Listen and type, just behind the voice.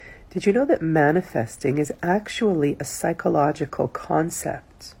Did you know that manifesting is actually a psychological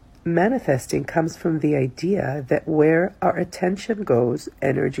concept? Manifesting comes from the idea that where our attention goes,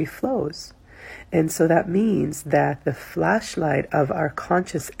 energy flows. And so that means that the flashlight of our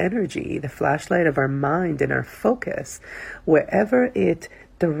conscious energy, the flashlight of our mind and our focus, wherever it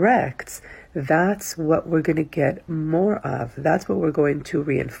directs, that's what we're going to get more of. That's what we're going to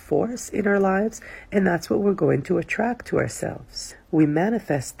reinforce in our lives, and that's what we're going to attract to ourselves. We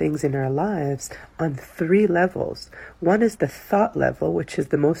manifest things in our lives on 3 levels. One is the thought level, which is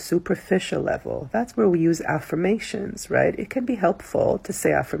the most superficial level. That's where we use affirmations, right? It can be helpful to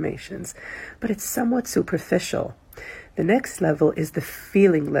say affirmations, but it's somewhat superficial. The next level is the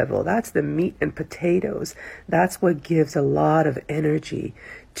feeling level. That's the meat and potatoes. That's what gives a lot of energy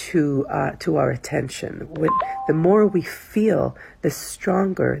to our attention. The more we feel, the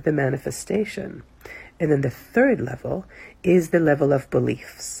stronger the manifestation. And then the third level is the level of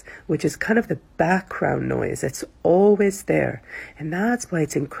beliefs, which is kind of the background noise. It's always there. And that's why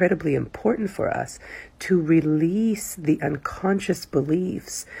it's incredibly important for us to release the unconscious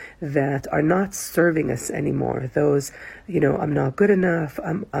beliefs that are not serving us anymore. Those, I'm not good enough,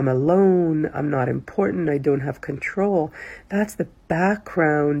 I'm alone, I'm not important, I don't have control. That's the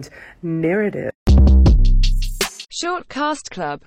background narrative. Shortcast Club.